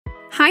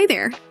Hi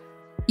there!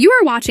 You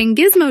are watching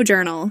Gizmo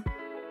Journal.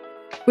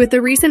 With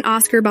the recent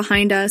Oscar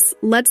behind us,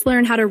 let's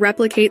learn how to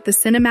replicate the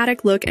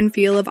cinematic look and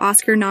feel of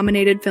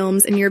Oscar-nominated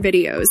films in your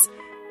videos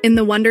in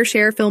the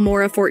wondershare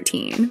Filmora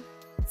 14.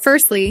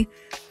 Firstly,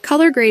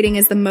 color grading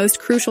is the most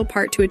crucial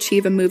part to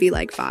achieve a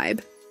movie-like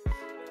vibe.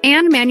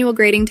 And manual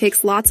grading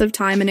takes lots of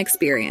time and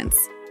experience.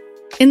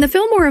 In the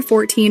Filmora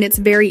 14, it's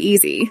very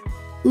easy.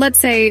 Let's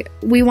say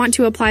we want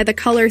to apply the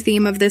color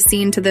theme of this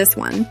scene to this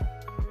one.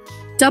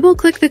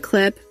 Double-click the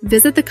clip,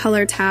 visit the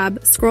Color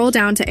tab, scroll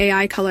down to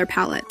AI Color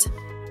Palette.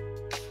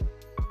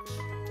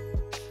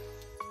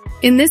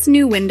 In this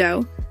new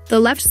window, the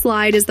left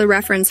slide is the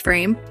reference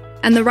frame,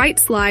 and the right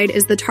slide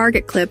is the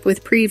target clip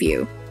with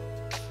preview.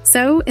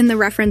 So, in the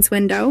reference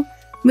window,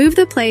 move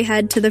the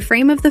playhead to the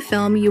frame of the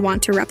film you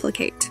want to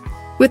replicate.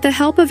 With the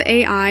help of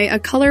AI, a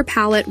color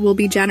palette will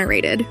be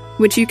generated,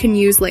 which you can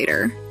use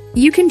later.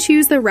 You can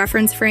choose the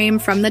reference frame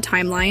from the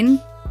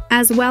timeline,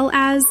 as well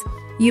as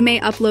you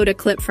may upload a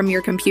clip from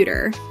your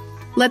computer.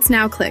 Let's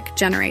now click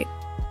Generate.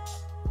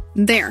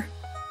 There.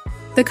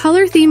 The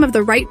color theme of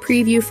the right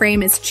preview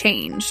frame is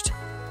changed.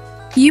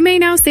 You may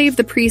now save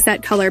the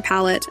preset color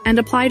palette and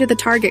apply to the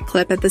target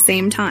clip at the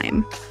same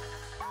time.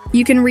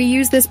 You can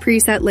reuse this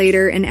preset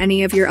later in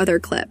any of your other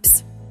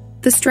clips.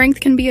 The strength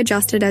can be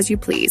adjusted as you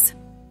please.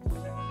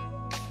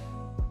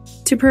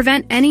 To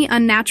prevent any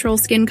unnatural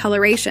skin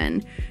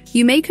coloration,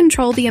 you may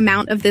control the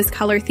amount of this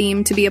color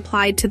theme to be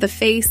applied to the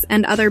face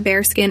and other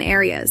bare skin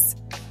areas.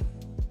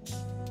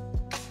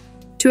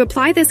 To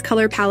apply this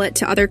color palette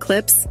to other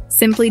clips,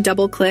 simply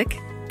double-click,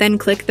 then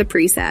click the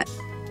preset.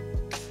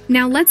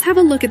 Now let's have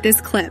a look at this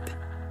clip.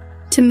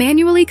 To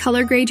manually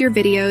color grade your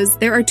videos,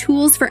 there are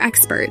tools for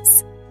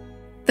experts.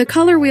 The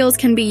color wheels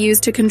can be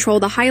used to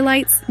control the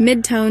highlights,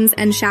 midtones,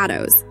 and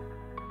shadows.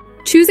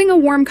 Choosing a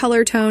warm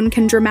color tone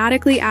can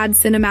dramatically add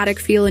cinematic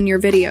feel in your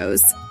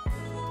videos.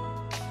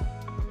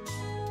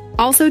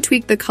 Also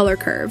tweak the color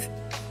curve.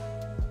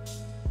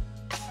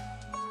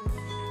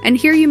 And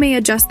here you may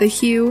adjust the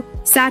hue,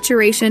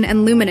 saturation,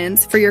 and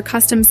luminance for your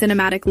custom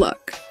cinematic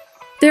look.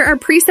 There are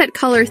preset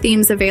color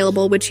themes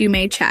available which you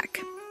may check.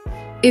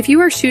 If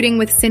you are shooting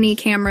with cine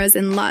cameras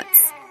and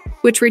LUTs,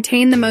 which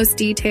retain the most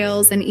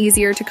details and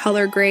easier to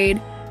color grade,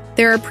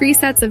 there are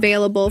presets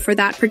available for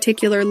that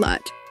particular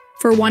LUT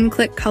for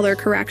one-click color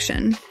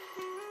correction.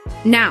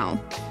 Now,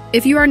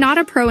 if you are not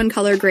a pro in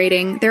color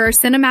grading, there are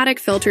cinematic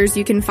filters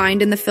you can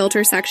find in the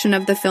filter section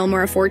of the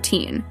Filmora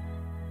 14.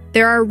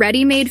 There are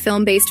ready-made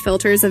film-based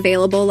filters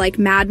available like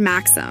Mad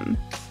Maxim,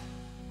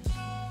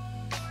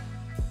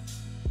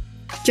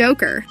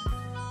 Joker.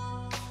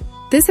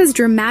 This has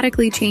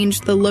dramatically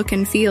changed the look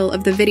and feel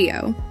of the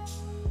video.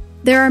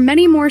 There are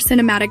many more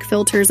cinematic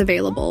filters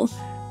available,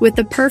 with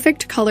the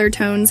perfect color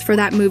tones for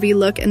that movie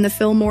look in the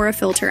Filmora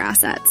filter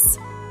assets.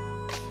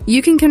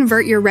 You can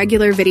convert your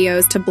regular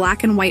videos to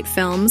black and white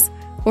films,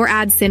 or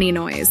add cine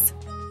noise.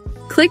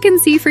 Click and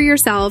see for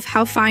yourself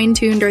how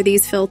fine-tuned are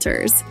these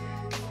filters.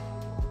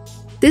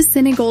 This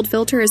Cine Gold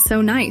filter is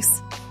so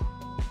nice.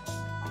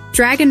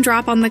 Drag and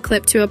drop on the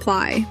clip to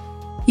apply.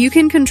 You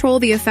can control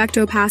the effect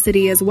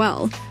opacity as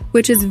well,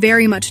 which is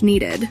very much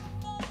needed.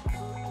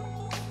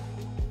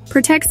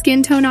 Protect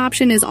Skin Tone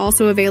option is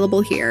also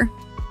available here.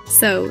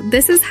 So,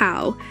 this is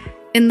how,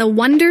 in the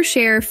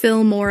wondershare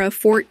Filmora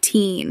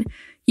 14,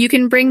 you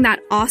can bring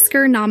that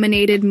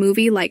Oscar-nominated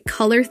movie-like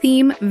color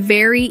theme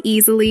very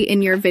easily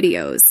in your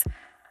videos.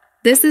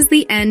 This is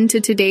the end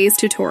to today's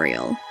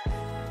tutorial.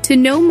 To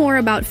know more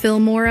about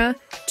Filmora,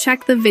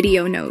 check the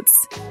video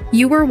notes.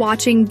 You are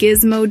watching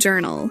Gizmo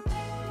Journal.